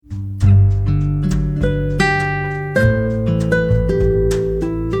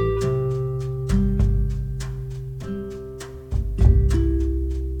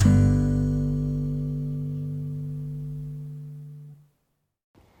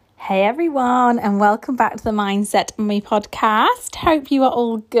Hey everyone, and welcome back to the Mindset Me podcast. Hope you are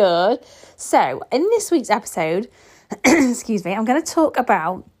all good. So, in this week's episode, excuse me, I'm going to talk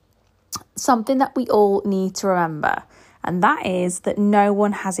about something that we all need to remember, and that is that no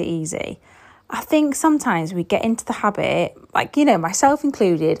one has it easy. I think sometimes we get into the habit, myself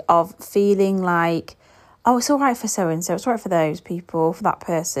included, of feeling like, oh, it's all right for so-and-so, it's all right for those people, for that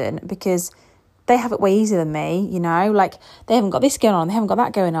person, because they have it way easier than me, they haven't got this going on, they haven't got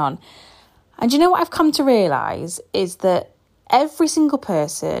that going on. And you know what I've come to realise is that every single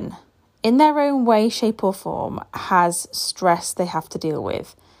person in their own way, shape or form has stress they have to deal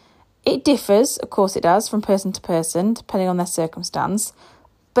with. It differs, of course it does, from person to person, depending on their circumstance,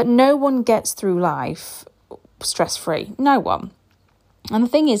 but no one gets through life stress-free, no one. And the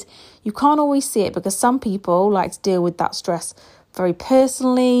thing is, you can't always see it because some people like to deal with that stress very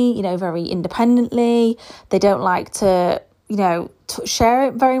personally, very independently. They don't like to, share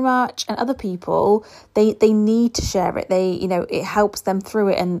it very much. And other people, they need to share it. It helps them through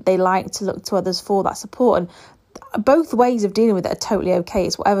it and they like to look to others for that support. And both ways of dealing with it are totally okay.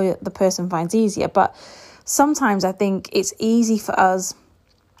 It's whatever the person finds easier. But sometimes I think it's easy for us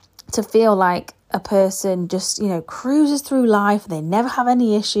to feel like a person just, cruises through life and they never have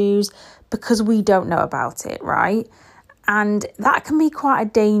any issues because we don't know about it, right? And that can be quite a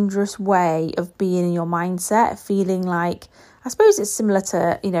dangerous way of being in your mindset, feeling like, I suppose it's similar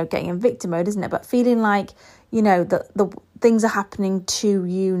to, getting in victim mode, isn't it? But feeling like, the things are happening to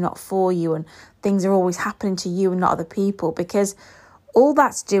you, not for you, and things are always happening to you and not other people, because all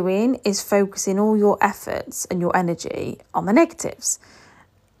that's doing is focusing all your efforts and your energy on the negatives.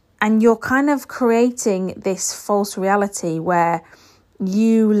 And you're kind of creating this false reality where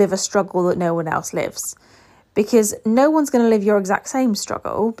you live a struggle that no one else lives. Because no one's going to live your exact same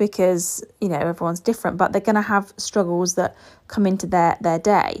struggle because, everyone's different, but they're going to have struggles that come into their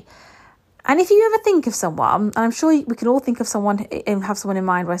day. And if you ever think of someone, and I'm sure we can all think of someone and have someone in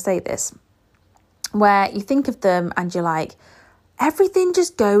mind when I say this, where you think of them and you're like, everything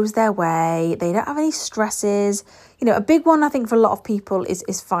just goes their way. They don't have any stresses. A big one I think for a lot of people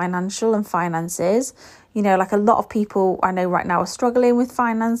is financial and finances. A lot of people I know right now are struggling with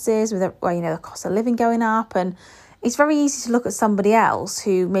finances, with the cost of living going up. And it's very easy to look at somebody else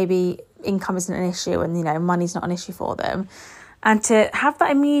who maybe income isn't an issue and, money's not an issue for them. And to have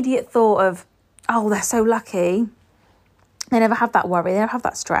that immediate thought of, oh, they're so lucky. They never have that worry. They never have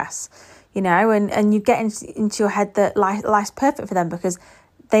that stress, and you get into your head that life's perfect for them because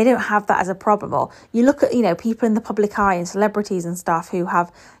they don't have that as a problem. Or you look at, people in the public eye and celebrities and stuff who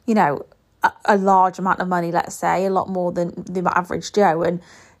have, a large amount of money, let's say, a lot more than the average Joe. And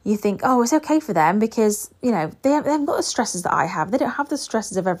you think, oh, it's okay for them because, they haven't got the stresses that I have. They don't have the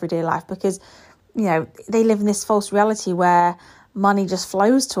stresses of everyday life because, they live in this false reality where money just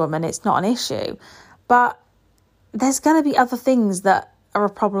flows to them and it's not an issue. But there's going to be other things that are a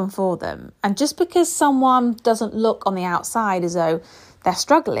problem for them. And just because someone doesn't look on the outside as though they're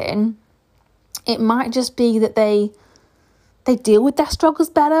struggling, it might just be that they deal with their struggles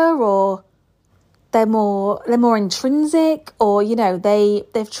better, or they're more intrinsic, or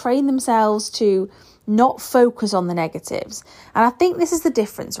they've trained themselves to not focus on the negatives. And I think this is the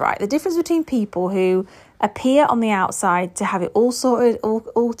difference, right? The difference between people who appear on the outside to have it all sorted,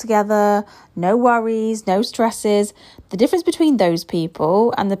 all together, no worries, no stresses. The difference between those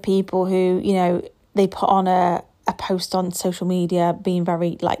people and the people who, they put on a post on social media being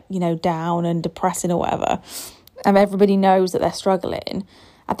very down and depressing or whatever, and everybody knows that they're struggling.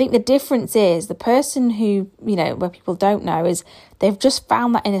 I think the difference is the person who, where people don't know, is they've just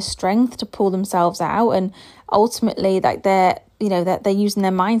found that inner strength to pull themselves out, and ultimately they're using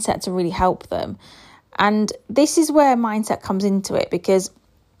their mindset to really help them. And this is where mindset comes into it, because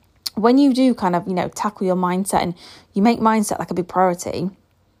when you do kind of, tackle your mindset and you make mindset like a big priority,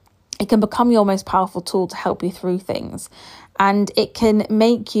 it can become your most powerful tool to help you through things. And it can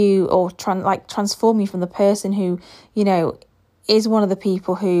make you or transform you from the person who, is one of the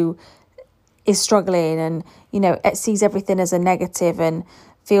people who is struggling and, it sees everything as a negative and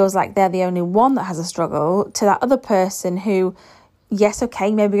feels like they're the only one that has a struggle, to that other person who, yes, okay,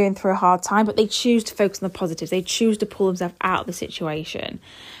 maybe going through a hard time, but they choose to focus on the positives. They choose to pull themselves out of the situation.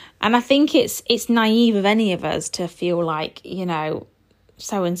 And I think it's naive of any of us to feel like,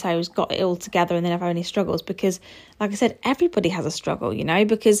 so-and-so's got it all together and they never have any struggles, because like I said, everybody has a struggle,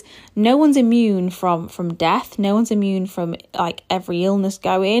 because no one's immune from death. No one's immune from every illness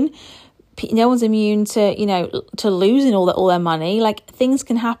going. No one's immune to, to losing all their money. Things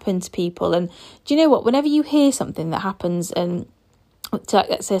can happen to people. And do you know what? Whenever you hear something that happens and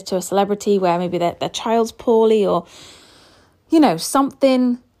let's say to a celebrity where maybe their child's poorly, or,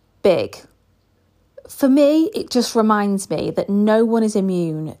 something big. For me, it just reminds me that no one is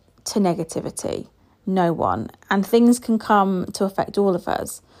immune to negativity. No one. And things can come to affect all of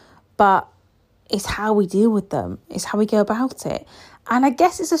us. But it's how we deal with them. It's how we go about it. And I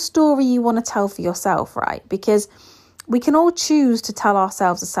guess it's a story you want to tell for yourself, right? Because we can all choose to tell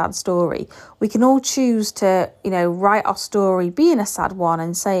ourselves a sad story. We can all choose to, write our story being a sad one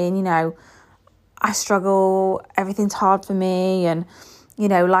and saying, I struggle, everything's hard for me, and,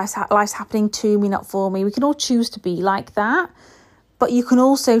 life's happening to me, not for me. We can all choose to be like that, but you can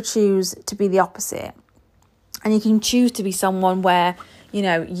also choose to be the opposite. And you can choose to be someone where,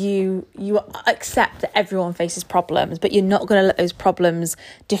 you accept that everyone faces problems, but you're not going to let those problems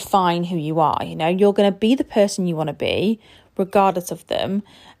define who you are. You're going to be the person you want to be, regardless of them.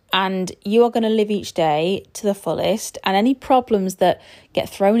 And you are going to live each day to the fullest. And any problems that get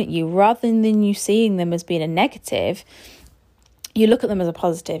thrown at you, rather than you seeing them as being a negative, you look at them as a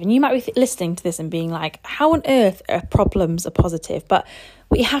positive. And you might be listening to this and being like, how on earth are problems a positive? But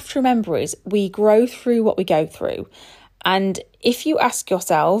what you have to remember is we grow through what we go through. And if you ask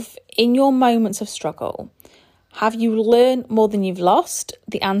yourself, in your moments of struggle, have you learned more than you've lost?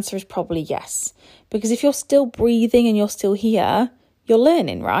 The answer is probably yes. Because if you're still breathing and you're still here, you're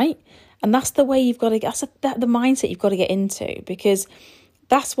learning, right? And that's the way you've got to get, that's the mindset you've got to get into, because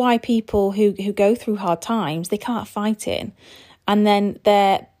that's why people who go through hard times, they can't fight it. And then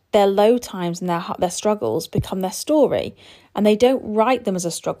their low times and their struggles become their story. And they don't write them as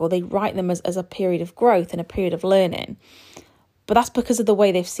a struggle. They write them as a period of growth and a period of learning. But that's because of the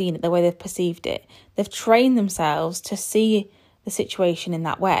way they've seen it, the way they've perceived it. They've trained themselves to see the situation in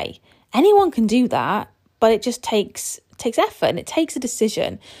that way. Anyone can do that, but it just takes effort and it takes a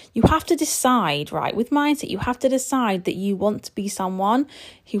decision. You have to decide, right? With mindset, you have to decide that you want to be someone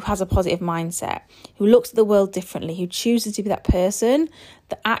who has a positive mindset, who looks at the world differently, who chooses to be that person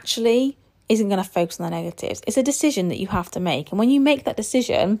that actually isn't going to focus on the negatives. It's a decision that you have to make. And when you make that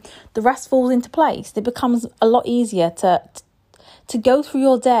decision, the rest falls into place. It becomes a lot easier to go through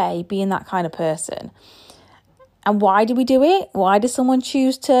your day being that kind of person. And why do we do it? Why does someone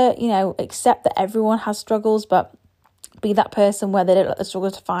choose to, accept that everyone has struggles, but be that person where they don't let the struggle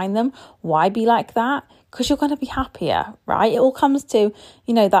define them? Why be like that? Because you're going to be happier, right? It all comes to,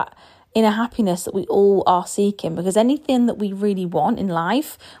 that inner happiness that we all are seeking, because anything that we really want in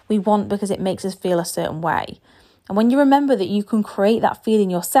life, we want because it makes us feel a certain way. And when you remember that you can create that feeling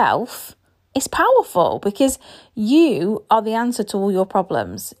yourself, it's powerful, because you are the answer to all your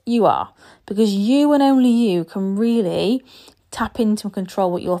problems. You are. Because you and only you can really tap into and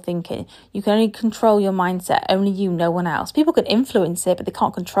control what you're thinking. You can only control your mindset. Only you, no one else. People can influence it, but they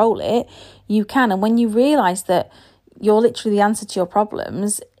can't control it. You can. And when you realise that you're literally the answer to your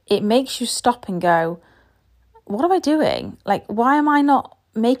problems, it makes you stop and go, what am I doing? Like, why am I not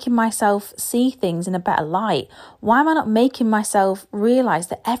making myself see things in a better light? Why am I not making myself realise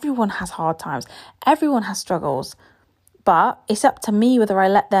that everyone has hard times? Everyone has struggles. But it's up to me whether I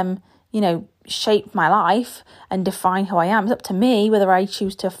let them, shape my life and define who I am. It's up to me whether I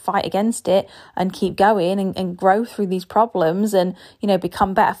choose to fight against it and keep going and grow through these problems and,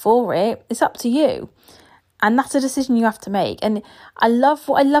 become better for it. It's up to you. And that's a decision you have to make. And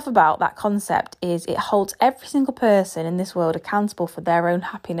what I love about that concept is it holds every single person in this world accountable for their own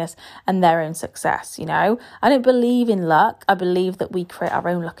happiness and their own success, I don't believe in luck. I believe that we create our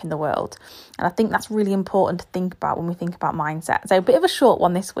own luck in the world. And I think that's really important to think about when we think about mindset. So a bit of a short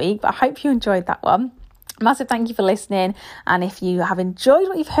one this week, but I hope you enjoyed that one. Massive thank you for listening. And if you have enjoyed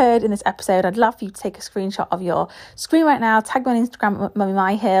what you've heard in this episode, I'd love for you to take a screenshot of your screen right now, tag me on Instagram, Mummy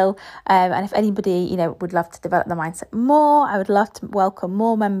Myhill. And if anybody, would love to develop the mindset more, I would love to welcome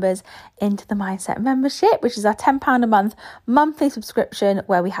more members into the Mindset membership, which is our £10 a month monthly subscription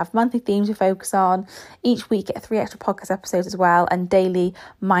where we have monthly themes we focus on. Each week, get 3 extra podcast episodes as well and daily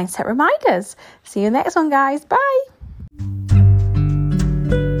mindset reminders. See you in the next one, guys. Bye.